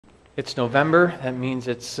It's November. That means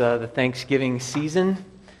it's the Thanksgiving season.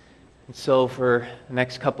 And so for the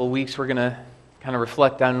next couple of weeks, we're going to kind of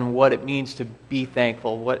reflect on what it means to be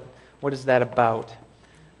thankful. What is that about?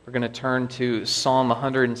 We're going to turn to Psalm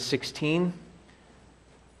 116.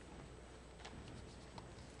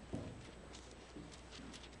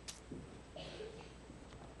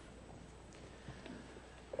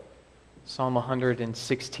 Psalm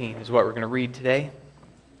 116 is what we're going to read today.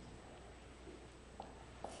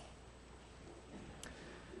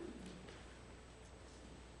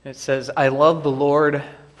 It says, I love the Lord,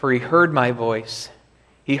 for he heard my voice.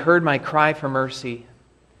 He heard my cry for mercy.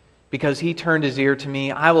 Because he turned his ear to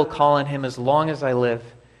me, I will call on him as long as I live.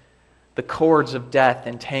 The cords of death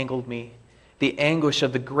entangled me. The anguish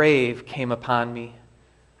of the grave came upon me.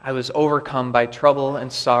 I was overcome by trouble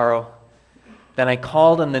and sorrow. Then I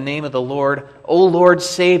called on the name of the Lord. O Lord,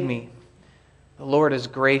 save me. The Lord is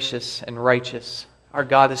gracious and righteous. Our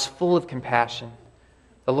God is full of compassion.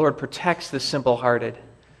 The Lord protects the simple-hearted.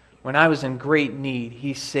 When I was in great need,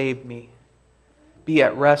 he saved me. Be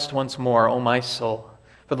at rest once more, O my soul,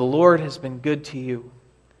 for the Lord has been good to you.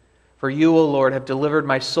 For you, O Lord, have delivered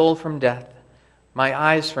my soul from death, my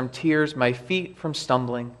eyes from tears, my feet from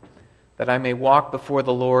stumbling, that I may walk before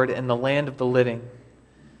the Lord in the land of the living.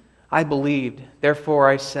 I believed, therefore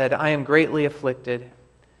I said, I am greatly afflicted.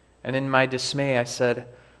 And in my dismay I said,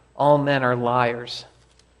 all men are liars.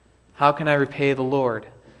 How can I repay the Lord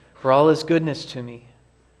for all his goodness to me?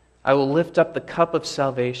 I will lift up the cup of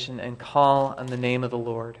salvation and call on the name of the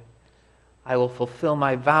Lord. I will fulfill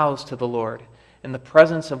my vows to the Lord in the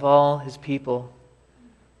presence of all his people.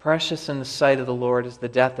 Precious in the sight of the Lord is the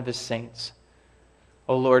death of his saints.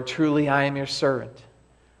 O Lord, truly I am your servant.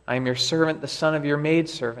 I am your servant, the son of your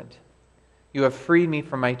maidservant. You have freed me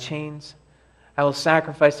from my chains. I will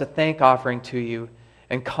sacrifice a thank offering to you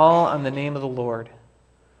and call on the name of the Lord.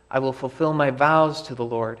 I will fulfill my vows to the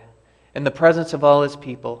Lord in the presence of all his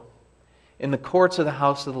people. In the courts of the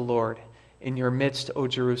house of the Lord, in your midst, O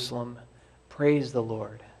Jerusalem, praise the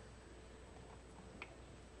Lord.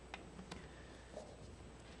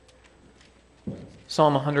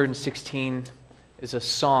 Psalm 116 is a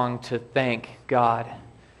song to thank God.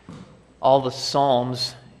 All the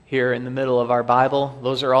Psalms here in the middle of our Bible,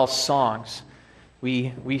 those are all songs.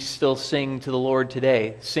 We still sing to the Lord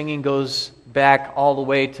today. Singing goes back all the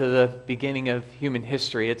way to the beginning of human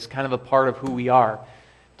history. It's kind of a part of who we are.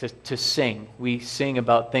 To sing. We sing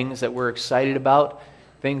about things that we're excited about,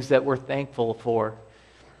 things that we're thankful for,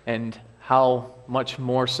 and how much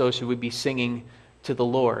more so should we be singing to the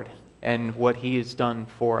Lord and what he has done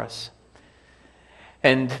for us.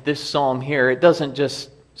 And this psalm here, it doesn't just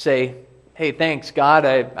say, hey, thanks God,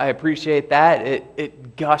 I appreciate that.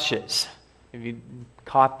 It gushes. If you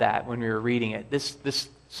caught that when we were reading it, this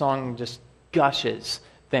song just gushes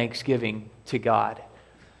thanksgiving to God.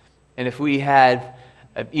 And if we had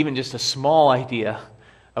even just a small idea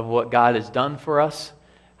of what God has done for us,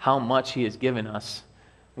 how much he has given us,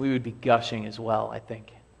 we would be gushing as well, I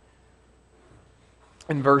think.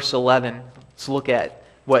 In verse 11, let's look at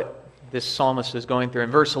what this psalmist is going through.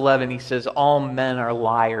 In verse 11, he says, all men are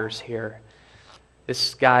liars here.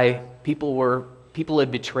 This guy, people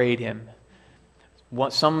had betrayed him.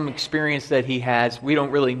 Some experience that he has, we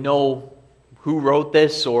don't really know who wrote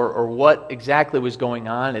this or what exactly was going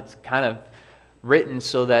on. It's kind of written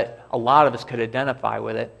so that a lot of us could identify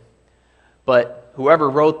with it. But whoever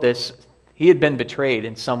wrote this, he had been betrayed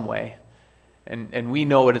in some way. And we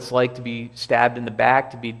know what it's like to be stabbed in the back,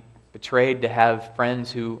 to be betrayed, to have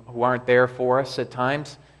friends who aren't there for us at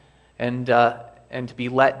times, and to be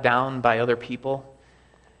let down by other people.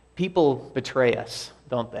 People betray us,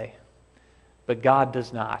 don't they? But God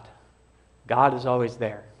does not. God is always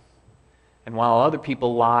there. And while other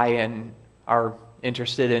people lie and are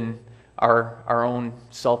interested in our own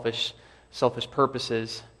selfish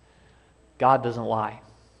purposes, God doesn't lie.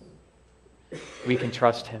 We can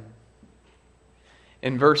trust him.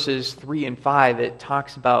 In verses 3 and 5, it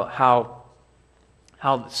talks about how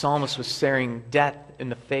the psalmist was staring death in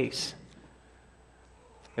the face.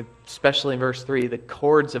 Especially in verse 3, the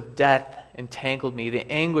cords of death entangled me.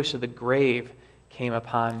 The anguish of the grave came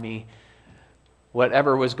upon me.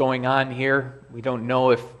 Whatever was going on here, we don't know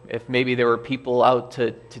if maybe there were people out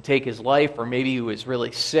to take his life, or maybe he was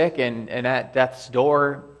really sick and at death's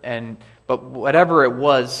door. But whatever it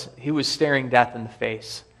was, he was staring death in the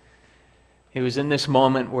face. He was in this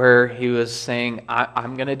moment where he was saying,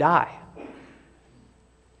 I'm going to die.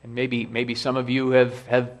 And maybe some of you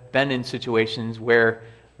have been in situations where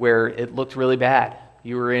it looked really bad.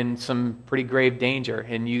 You were in some pretty grave danger,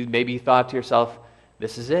 and you maybe thought to yourself,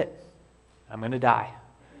 this is it. I'm going to die.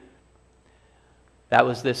 That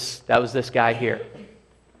was this guy here.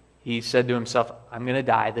 He said to himself, I'm going to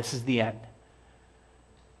die. This is the end.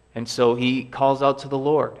 And so he calls out to the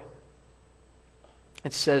Lord.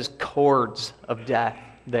 It says cords of death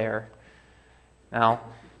there. Now,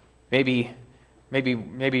 maybe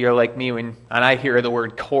you're like me when I hear the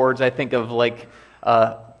word cords, I think of like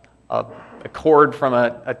a cord from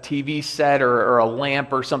a TV set or a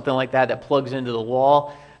lamp or something like that plugs into the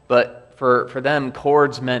wall. But for them,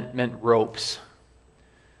 cords meant ropes.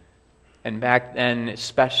 And back then,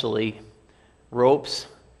 especially, ropes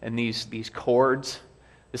and these cords,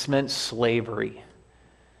 this meant slavery.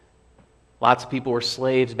 Lots of people were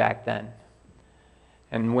slaves back then.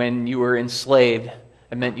 And when you were enslaved,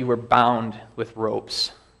 it meant you were bound with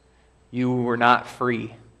ropes. You were not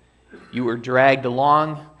free. You were dragged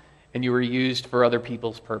along, and you were used for other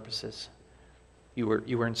people's purposes. You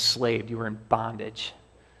were enslaved. You were in bondage.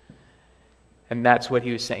 And that's what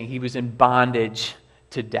he was saying. He was in bondage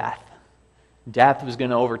to death. Death was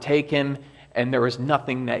going to overtake him, and there was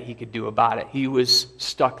nothing that he could do about it. He was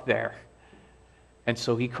stuck there. And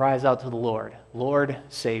so he cries out to the Lord, Lord,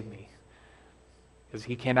 save me. Because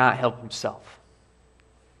he cannot help himself.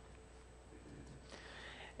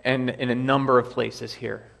 And in a number of places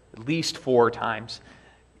here, at least 4 times,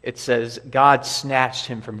 it says God snatched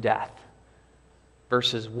him from death.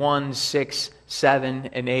 Verses 1, 6, 7,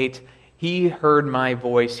 and 8. He heard my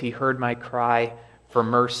voice. He heard my cry for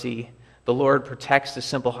mercy. The Lord protects the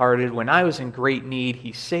simple-hearted. When I was in great need,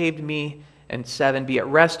 he saved me. And 7, be at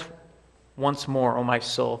rest once more, O my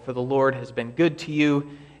soul, for the Lord has been good to you.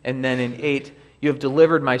 And then in 8, you have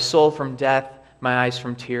delivered my soul from death, my eyes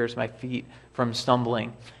from tears, my feet from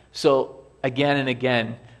stumbling. So again and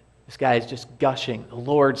again, this guy is just gushing, the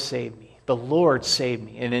Lord saved me. The Lord saved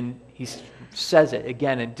me. And then he says it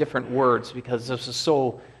again in different words because this is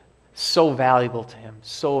so valuable to him,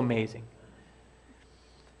 so amazing.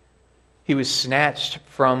 He was snatched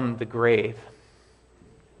from the grave.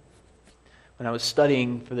 When I was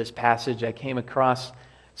studying for this passage, I came across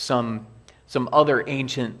some other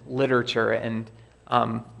ancient literature, and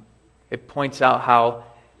it points out how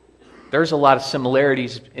there's a lot of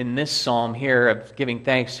similarities in this psalm here of giving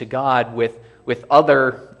thanks to God with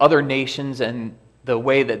other nations and the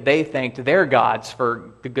way that they thanked their gods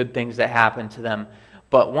for the good things that happened to them.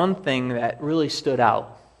 But one thing that really stood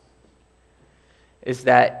out is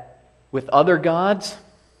that with other gods,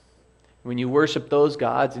 when you worship those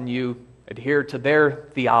gods and you adhere to their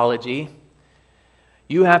theology,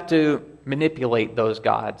 you have to manipulate those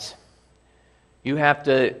gods. You have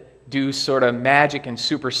to do sort of magic and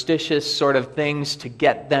superstitious sort of things to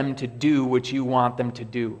get them to do what you want them to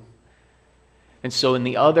do. And so in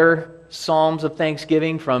the other psalms of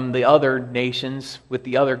thanksgiving from the other nations with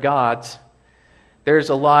the other gods, there's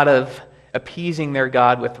a lot of appeasing their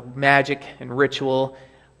God with magic and ritual,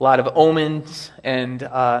 a lot of omens, and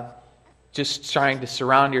just trying to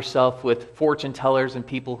surround yourself with fortune tellers and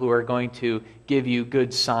people who are going to give you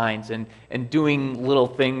good signs and doing little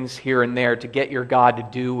things here and there to get your God to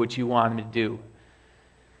do what you want him to do.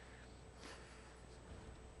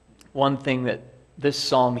 One thing that this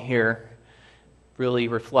psalm here really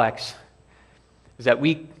reflects is that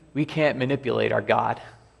we can't manipulate our God.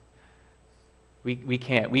 We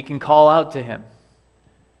can't. We can call out to him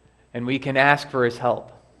and we can ask for his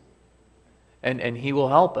help. And he will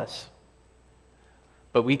help us.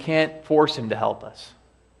 But we can't force him to help us.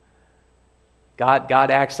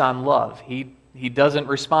 God acts on love. He doesn't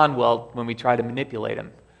respond well when we try to manipulate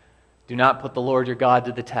him. Do not put the Lord your God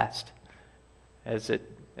to the test, as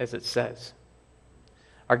it says.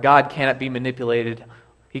 Our God cannot be manipulated.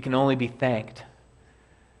 He can only be thanked.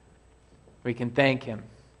 We can thank him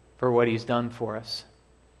for what he's done for us.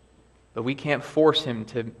 But we can't force him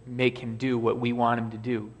to make him do what we want him to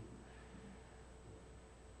do.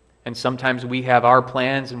 And sometimes we have our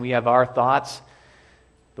plans and we have our thoughts,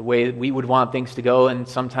 the way we would want things to go, and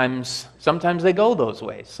sometimes they go those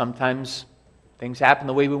ways. Sometimes things happen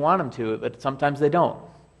the way we want them to, but sometimes they don't.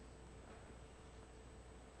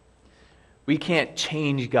 We can't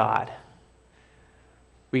change God.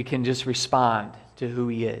 We can just respond to who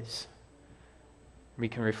he is. We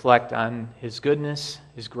can reflect on his goodness,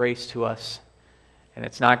 his grace to us, and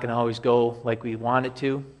it's not going to always go like we want it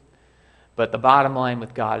to. But the bottom line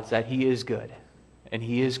with God is that he is good, and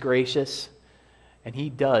he is gracious, and he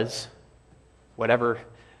does whatever.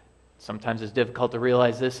 Sometimes it's difficult to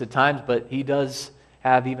realize this at times, but he does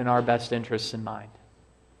have even our best interests in mind.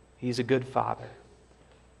 He's a good father.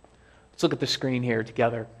 Let's look at the screen here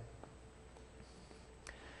together.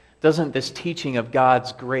 Doesn't this teaching of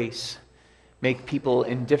God's grace make people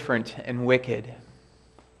indifferent and wicked?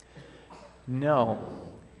 No.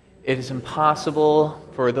 It is impossible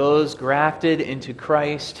for those grafted into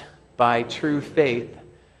Christ by true faith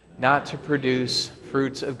not to produce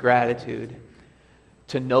fruits of gratitude.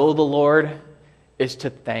 To know the Lord is to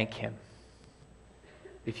thank Him.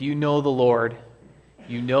 If you know the Lord,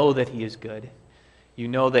 you know that He is good. You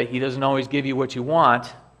know that He doesn't always give you what you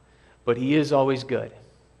want, but He is always good.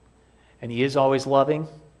 And He is always loving.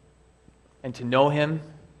 And to know Him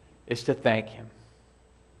is to thank Him.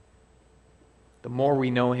 The more we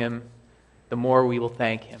know Him, the more we will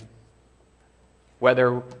thank Him.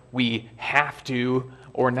 Whether we have to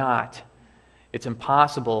or not, it's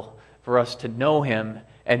impossible for us to know Him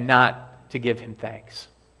and not to give Him thanks.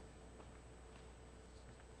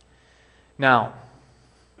 Now,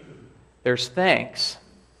 there's thanks,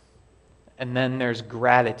 and then there's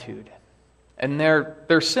gratitude. And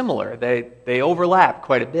they're similar. They overlap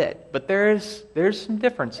quite a bit, but there's some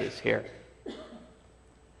differences here.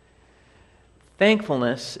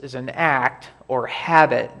 Thankfulness is an act or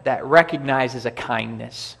habit that recognizes a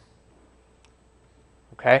kindness.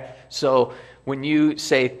 Okay? So when you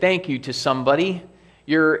say thank you to somebody,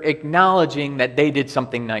 you're acknowledging that they did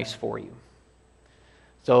something nice for you.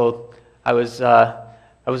 So I was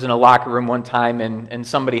in a locker room one time, and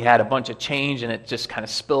somebody had a bunch of change, and it just kind of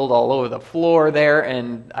spilled all over the floor there,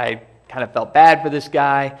 and I kind of felt bad for this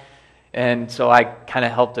guy, and so I kind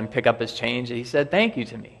of helped him pick up his change, and he said thank you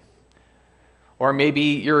to me. Or maybe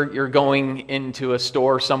you're going into a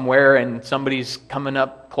store somewhere, and somebody's coming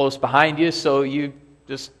up close behind you, so you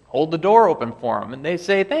just hold the door open for them, and they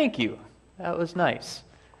say thank you. That was nice.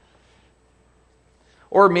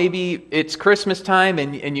 Or maybe it's Christmas time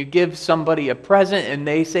and you give somebody a present and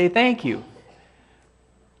they say thank you.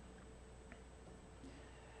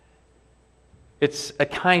 It's a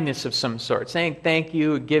kindness of some sort. Saying thank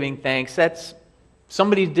you, giving thanks, that's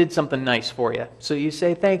somebody did something nice for you. So you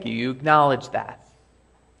say thank you. You acknowledge that.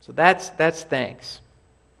 So that's thanks.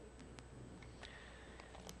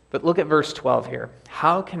 But look at verse 12 here.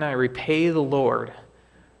 How can I repay the Lord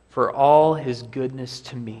for all His goodness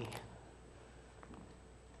to me?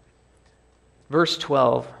 Verse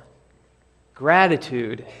 12,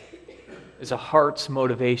 gratitude is a heart's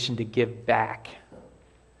motivation to give back.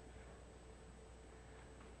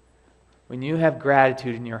 When you have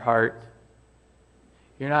gratitude in your heart,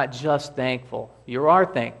 you're not just thankful. You are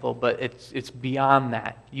thankful, but it's beyond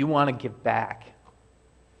that. You want to give back.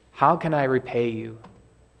 How can I repay you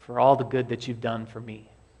for all the good that you've done for me?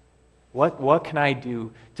 What can I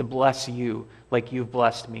do to bless you like you've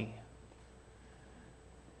blessed me?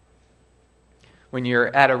 When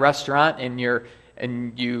you're at a restaurant and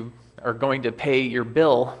you are going to pay your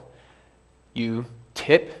bill, you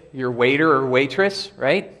tip your waiter or waitress,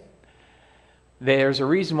 right? There's a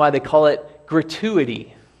reason why they call it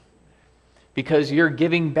gratuity, because you're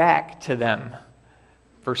giving back to them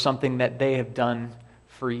for something that they have done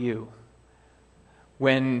for you.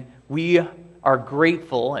 When we are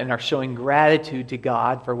grateful and are showing gratitude to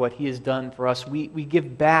God for what He has done for us, we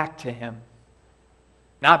give back to Him.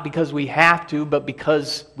 Not because we have to, but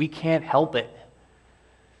because we can't help it.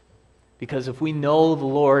 Because if we know the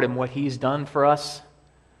Lord and what He's done for us,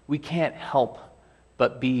 we can't help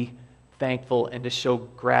but be thankful and to show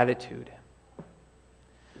gratitude.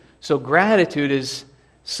 So gratitude is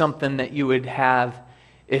something that you would have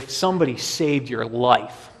if somebody saved your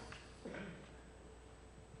life.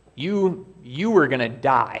 You were going to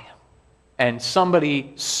die, and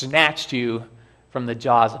somebody snatched you from the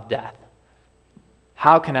jaws of death.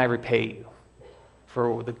 How can I repay you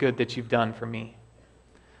for the good that you've done for me?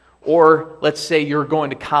 Or let's say you're going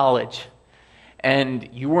to college and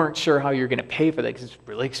you weren't sure how you're going to pay for that because it's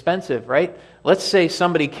really expensive, right? Let's say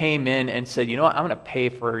somebody came in and said, you know what, I'm going to pay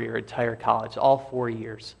for your entire college, all 4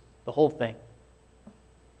 years, the whole thing.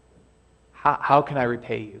 How can I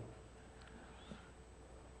repay you?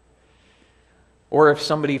 Or if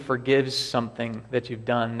somebody forgives something that you've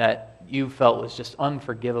done that you felt was just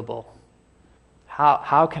unforgivable,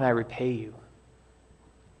 how can I repay you?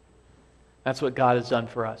 That's what God has done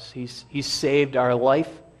for us. He's saved our life.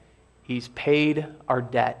 He's paid our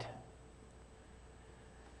debt.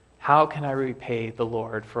 How can I repay the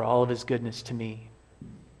Lord for all of His goodness to me?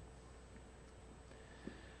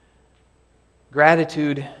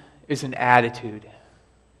 Gratitude is an attitude.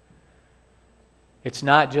 It's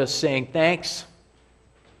not just saying thanks.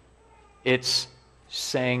 It's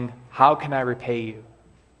saying, how can I repay you?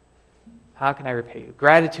 How can I repay you?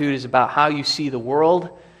 Gratitude is about how you see the world,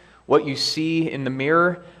 what you see in the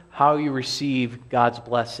mirror, how you receive God's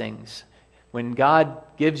blessings. When God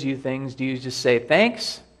gives you things, do you just say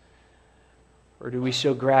thanks? Or do we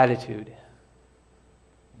show gratitude?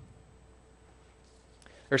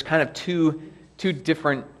 There's kind of two two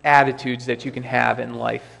different attitudes that you can have in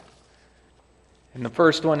life. And the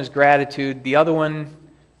first one is gratitude. The other one,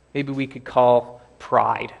 maybe we could call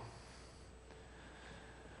pride.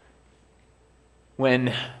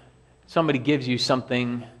 When somebody gives you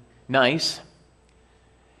something nice,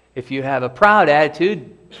 if you have a proud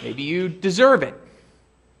attitude, maybe you deserve it.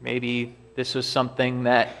 Maybe this was something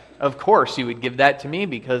that, of course, you would give that to me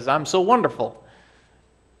because I'm so wonderful.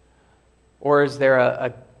 Or is there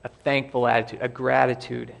a thankful attitude, a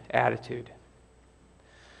gratitude attitude?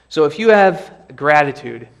 So if you have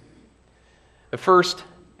gratitude, the first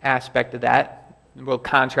aspect of that, and we'll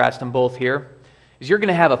contrast them both here, is you're going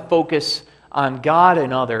to have a focus on God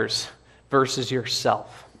and others versus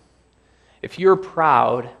yourself. If you're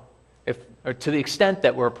proud, or to the extent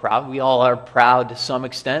that we're proud, we all are proud to some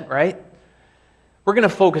extent, right? We're going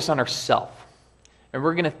to focus on ourselves. And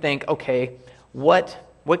we're going to think, okay, what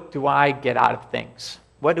do I get out of things?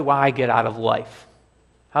 What do I get out of life?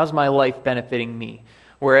 How's my life benefiting me?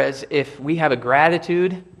 Whereas if we have a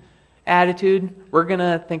gratitude attitude, we're going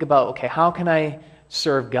to think about, okay, how can I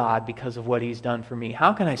serve God because of what He's done for me?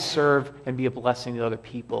 How can I serve and be a blessing to other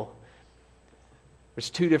people?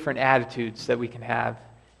 There's two different attitudes that we can have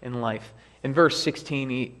in life. In verse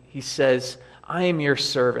 16, he says, I am your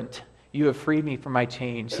servant. You have freed me from my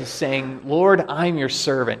chains. He's saying, Lord, I'm your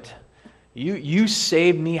servant. You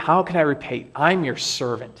saved me. How can I repay? I'm your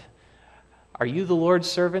servant. Are you the Lord's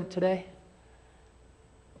servant today?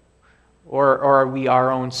 Or are we our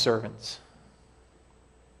own servants?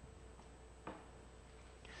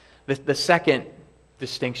 The second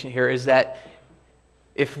distinction here is that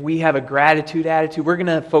if we have a gratitude attitude, we're going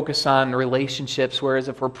to focus on relationships, whereas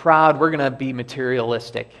if we're proud, we're going to be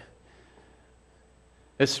materialistic.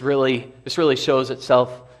 This really shows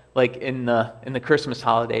itself like in the Christmas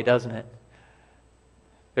holiday, doesn't it?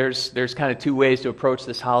 There's kind of two ways to approach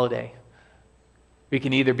this holiday. We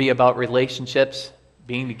can either be about relationships,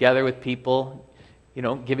 being together with people,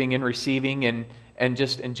 giving and receiving and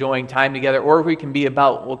just enjoying time together, or we can be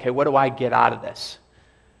about, okay, what do I get out of this?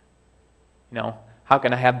 How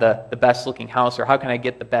can I have the best looking house, or how can I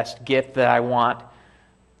get the best gift that I want?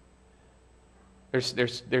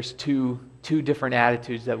 There's two different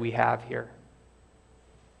attitudes that we have here.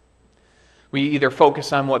 We either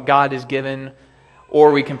focus on what God has given,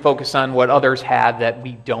 or we can focus on what others have that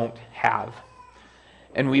we don't have.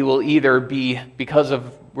 And we will either be, because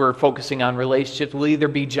we're focusing on relationships, we'll either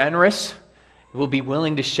be generous, we'll be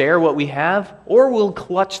willing to share what we have, or we'll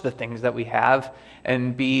clutch the things that we have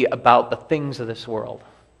and be about the things of this world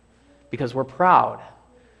because we're proud.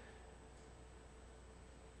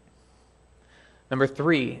 Number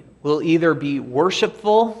 3, we'll either be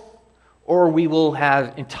worshipful or we will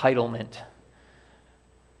have entitlement.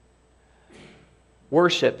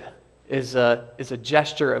 Worship is a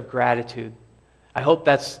gesture of gratitude. I hope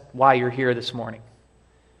that's why you're here this morning.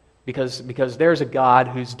 Because there's a God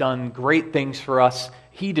who's done great things for us.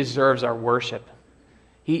 He deserves our worship.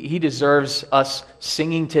 He deserves us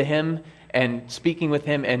singing to Him and speaking with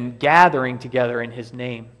Him and gathering together in His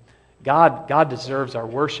name. God deserves our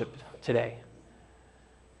worship today.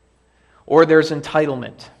 Or there's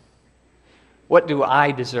entitlement. What do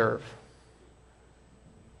I deserve?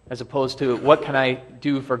 As opposed to what can I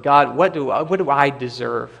do for God? What do I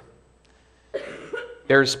deserve?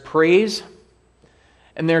 There's praise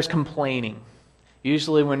and there's complaining.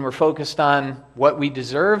 Usually when we're focused on what we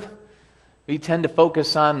deserve, we tend to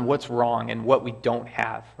focus on what's wrong and what we don't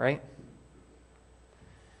have, right?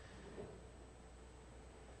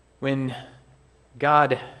 When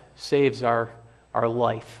God saves our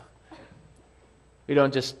life, we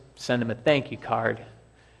don't just send Him a thank you card.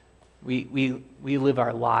 We live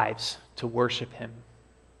our lives to worship Him.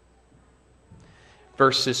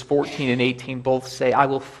 Verses 14 and 18 both say, I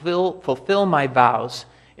will fulfill my vows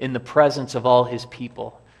in the presence of all His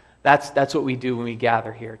people. That's what we do when we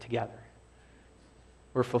gather here together.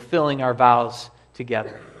 We're fulfilling our vows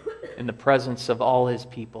together in the presence of all His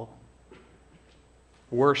people.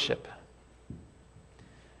 Worship.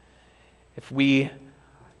 If we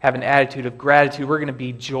have an attitude of gratitude, we're going to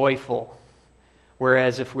be joyful.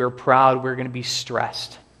 Whereas if we're proud, we're going to be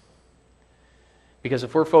stressed. Because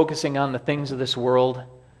if we're focusing on the things of this world,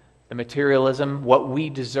 the materialism, what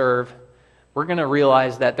we deserve, we're going to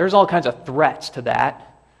realize that there's all kinds of threats to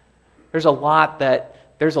that. There's a lot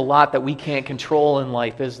that we can't control in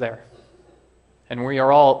life, is there? And we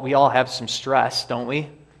all have some stress, don't we?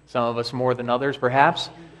 Some of us more than others,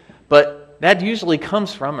 perhaps. But that usually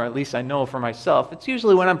comes from, or at least I know for myself, it's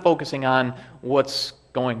usually when I'm focusing on what's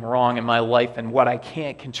going wrong in my life and what I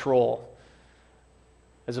can't control,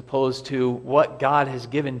 as opposed to what God has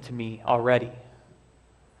given to me already.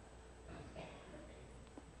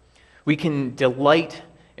 We can delight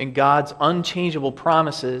in God's unchangeable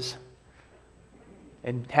promises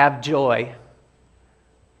and have joy.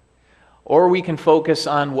 Or we can focus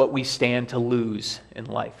on what we stand to lose in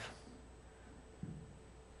life.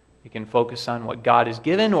 We can focus on what God has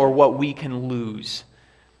given or what we can lose.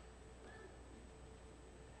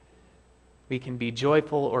 We can be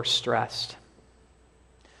joyful or stressed.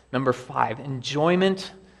 Number 5,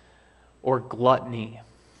 enjoyment or gluttony.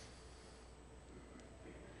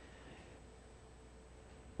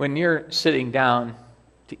 When you're sitting down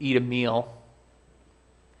to eat a meal,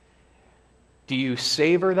 do you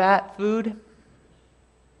savor that food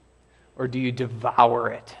or do you devour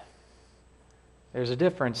it? There's a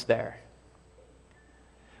difference there.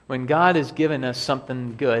 When God has given us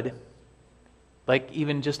something good, like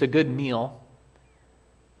even just a good meal,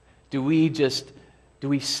 do we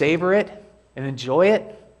savor it and enjoy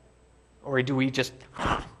it, or do we just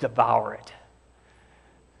devour it?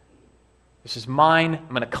 This is mine, I'm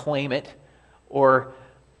going to claim it, or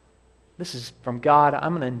this is from God,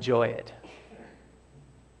 I'm going to enjoy it.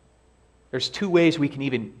 There's 2 ways we can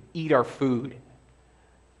even eat our food.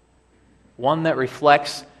 One that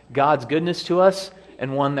reflects God's goodness to us,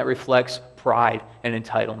 and one that reflects pride and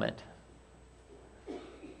entitlement.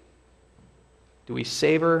 Do we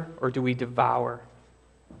savor or do we devour?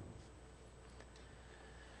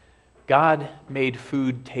 God made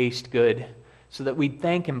food taste good so that we'd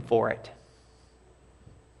thank Him for it.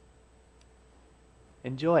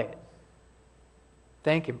 Enjoy it.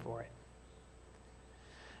 Thank Him for it.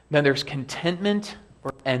 Then there's contentment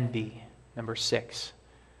or envy, number 6.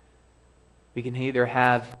 We can either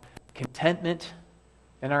have contentment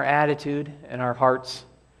in our attitude and our hearts,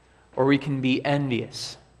 or we can be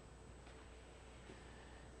envious.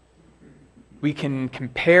 We can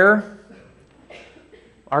compare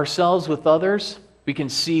ourselves with others. We can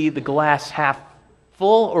see the glass half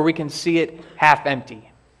full, or we can see it half empty.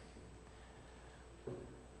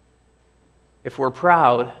 If we're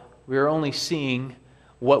proud, we are only seeing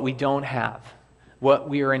what we don't have, what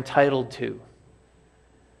we are entitled to.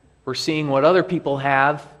 We're seeing what other people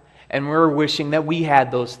have, and we're wishing that we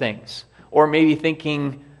had those things. Or maybe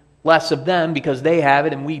thinking less of them because they have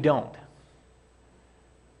it and we don't.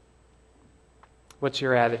 What's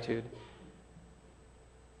your attitude?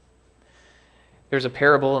 There's a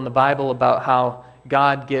parable in the Bible about how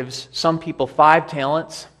God gives some people 5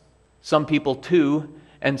 talents, some people 2,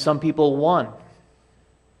 and some people 1.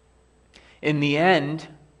 In the end,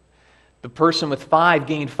 the person with 5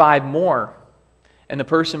 gained 5 more, and the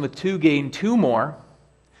person with 2 gained 2 more,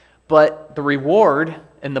 but the reward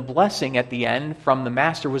and the blessing at the end from the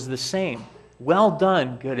master was the same. Well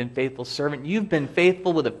done, good and faithful servant. You've been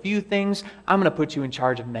faithful with a few things. I'm going to put you in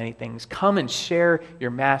charge of many things. Come and share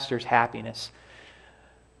your master's happiness.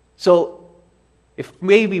 So, if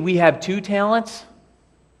maybe we have 2 talents,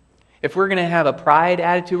 if we're going to have a pride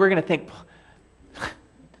attitude, we're going to think,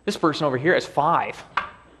 this person over here has 5.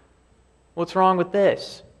 What's wrong with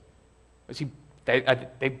this? Are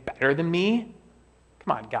they better than me?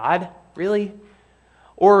 Come on, God, really?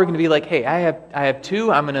 Or we're going to be like, hey, I have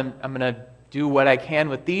 2. I'm going to do what I can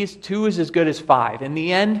with these. 2 is as good as 5. In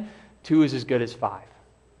the end, 2 is as good as 5.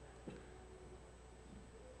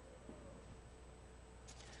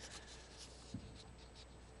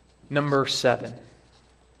 Number 7.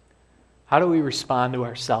 How do we respond to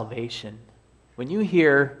our salvation? When you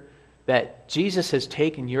hear that Jesus has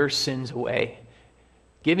taken your sins away,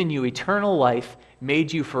 given you eternal life,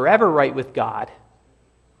 made you forever right with God,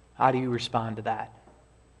 how do you respond to that?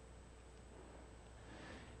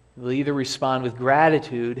 You'll either respond with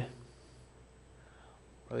gratitude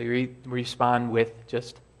or you respond with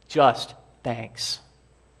just thanks.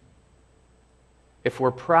 If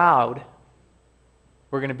we're proud,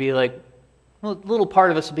 we're going to be like, well, a little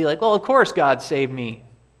part of us will be like, well, of course God saved me.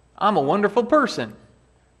 I'm a wonderful person.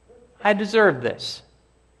 I deserve this.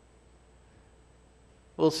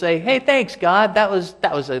 We'll say, hey, thanks, God. That was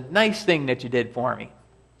a nice thing that you did for me.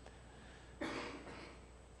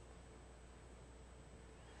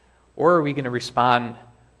 Or are we going to respond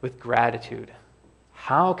with gratitude?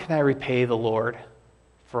 How can I repay the Lord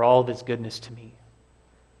for all of His goodness to me?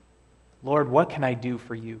 Lord, what can I do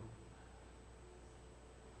for you?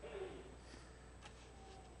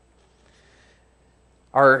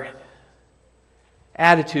 Our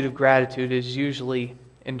attitude of gratitude is usually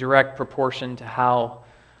in direct proportion to how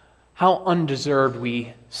undeserved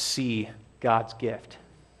we see God's gift.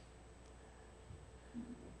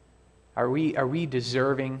 Are we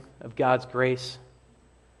deserving of God's grace?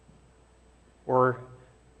 Or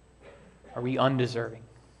are we undeserving?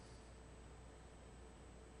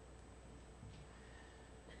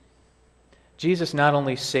 Jesus not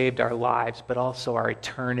only saved our lives, but also our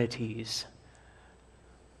eternities.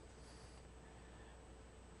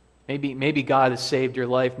 Maybe God has saved your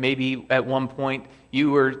life. Maybe at one point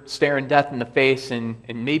you were staring death in the face and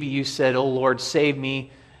maybe you said, "Oh Lord, save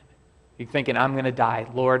me." You're thinking, "I'm going to die.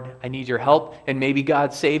 Lord, I need your help." And maybe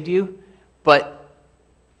God saved you. But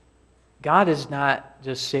God has not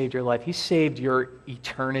just saved your life. He saved your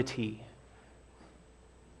eternity.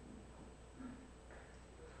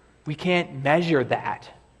 We can't measure that.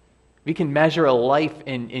 We can measure a life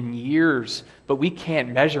in years, but we can't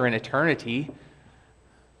measure an eternity.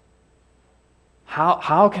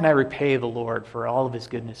 How can I repay the Lord for all of his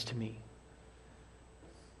goodness to me?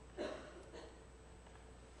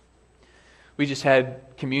 We just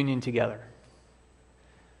had communion together.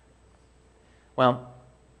 Well,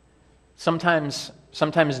 sometimes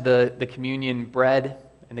the communion bread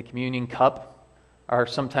and the communion cup are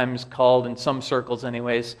sometimes called, in some circles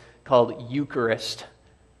anyways, called Eucharist.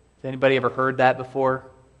 Has anybody ever heard that before?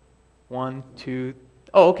 One, two,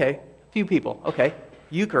 oh, okay. A few people. Okay.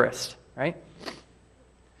 Eucharist, right?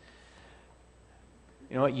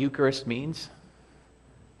 You know what Eucharist means?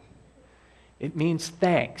 It means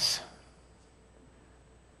thanks.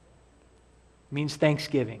 It means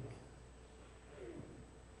thanksgiving.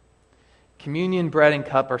 Communion, bread, and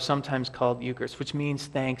cup are sometimes called Eucharist, which means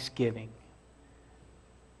thanksgiving.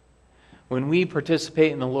 When we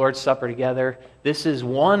participate in the Lord's Supper together, this is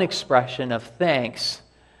one expression of thanks,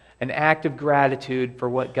 an act of gratitude for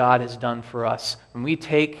what God has done for us. When we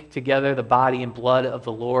take together the body and blood of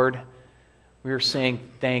the Lord, we are saying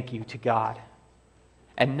thank you to God.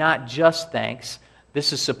 And not just thanks.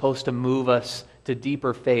 This is supposed to move us to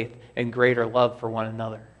deeper faith and greater love for one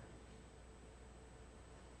another.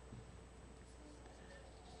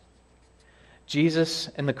 Jesus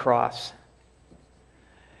and the cross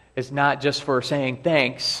is not just for saying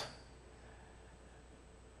thanks,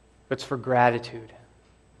 but it's for gratitude.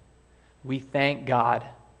 We thank God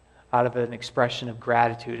out of an expression of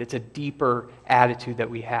gratitude. It's a deeper attitude that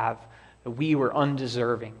we have. That we were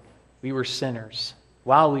undeserving. We were sinners.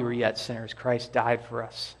 While we were yet sinners, Christ died for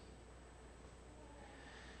us.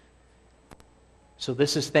 So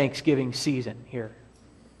this is Thanksgiving season here.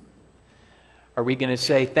 Are we going to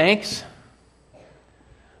say thanks?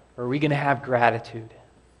 Or are we going to have gratitude?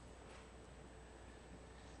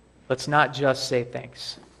 Let's not just say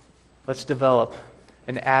thanks. Let's develop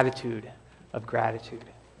an attitude of gratitude.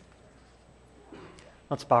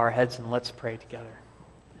 Let's bow our heads and let's pray together.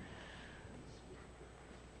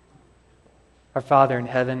 Our Father in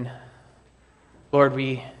heaven, Lord,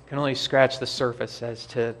 we can only scratch the surface as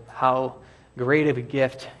to how great of a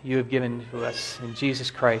gift you have given to us in Jesus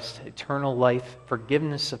Christ, eternal life,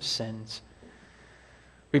 forgiveness of sins.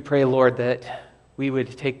 We pray, Lord, that we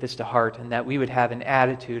would take this to heart and that we would have an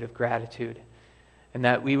attitude of gratitude and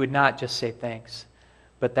that we would not just say thanks,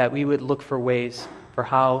 but that we would look for ways for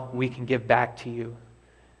how we can give back to you,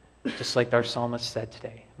 just like our psalmist said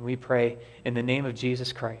today. And we pray in the name of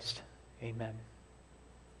Jesus Christ. Amen.